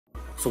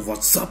So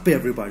what's up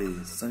everybody,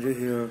 Sanjay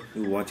here,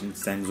 you're watching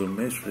Sanxone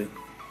Mystery.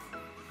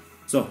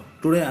 So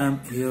today I'm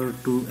here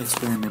to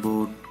explain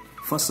about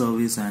first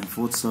service and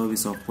fourth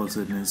service of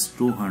Pulsar NS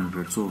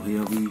 200. So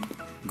here we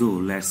go,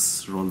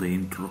 let's roll the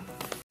intro.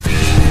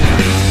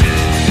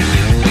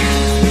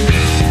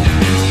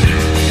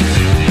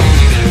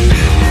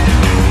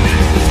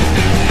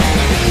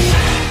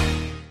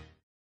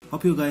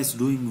 Hope you guys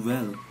doing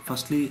well.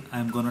 Firstly,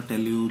 I'm gonna tell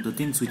you the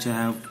things which I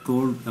have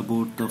told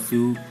about the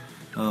few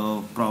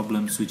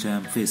problems which I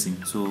am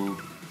facing. So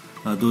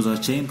those are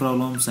chain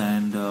problems,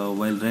 and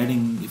while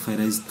riding, if I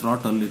raise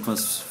throttle, it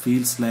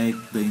feels like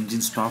the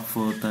engine stopped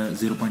for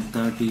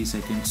 0.30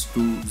 seconds to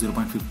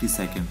 0.50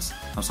 seconds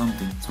or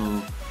something.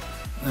 So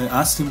I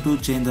asked him to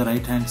change the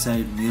right hand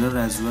side mirror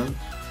as well,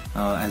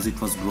 as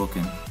it was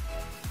broken.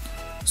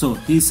 So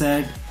he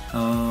said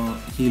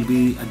he'll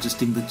be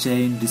adjusting the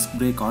chain, disc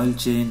brake, oil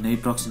chain,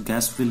 nitroxide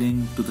gas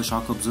filling to the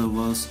shock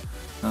absorbers,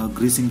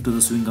 greasing to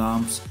the swing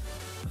arms,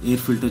 air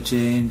filter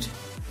change,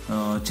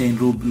 chain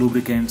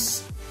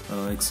lubricants,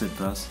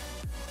 etc.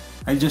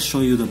 I'll just show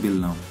you the bill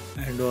now.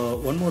 And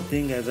one more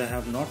thing, as I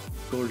have not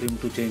told him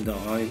to change the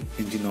oil,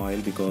 engine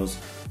oil, because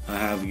I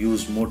have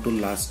used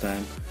Motul last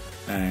time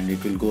and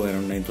it will go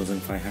around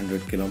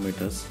 9,500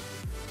 kilometers.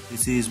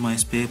 This is my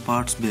spare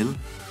parts bill.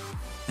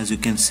 As you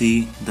can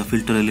see, the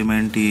filter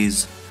element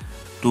is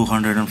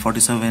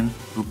 247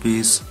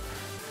 rupees,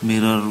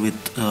 mirror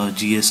with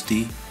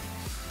GST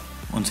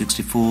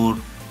 164,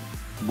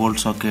 bolt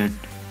socket,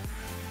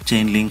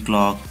 chain link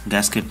lock,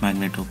 gasket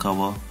magneto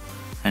cover,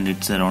 and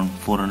it's around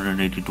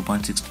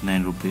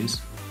 482.69 rupees.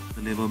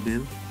 The labor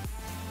bill.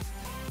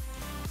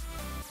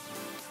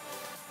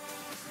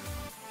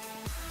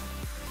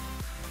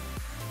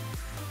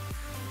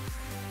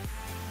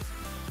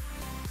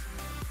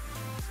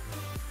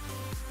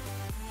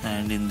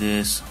 And in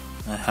this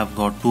I have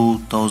got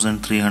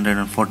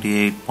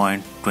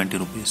 2,348.20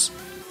 rupees.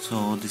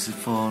 So this is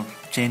for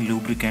chain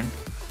lubricant,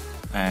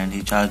 and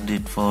he charged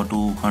it for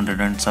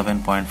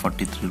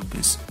 207.43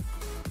 rupees.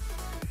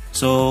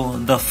 So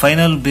the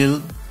final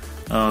bill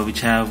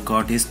which I have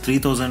got is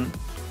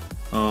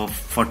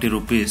 3,040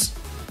 rupees.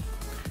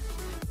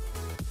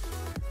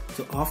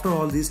 So after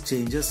all these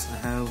changes, I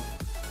have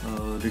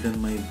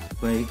ridden my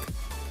bike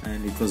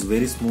and it was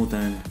very smooth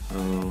and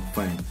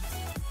fine.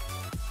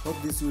 Hope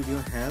this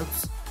video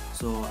helps.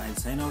 So I'll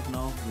sign out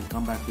now. We'll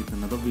come back with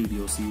another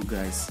video. See you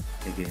guys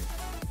again.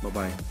 Bye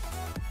bye.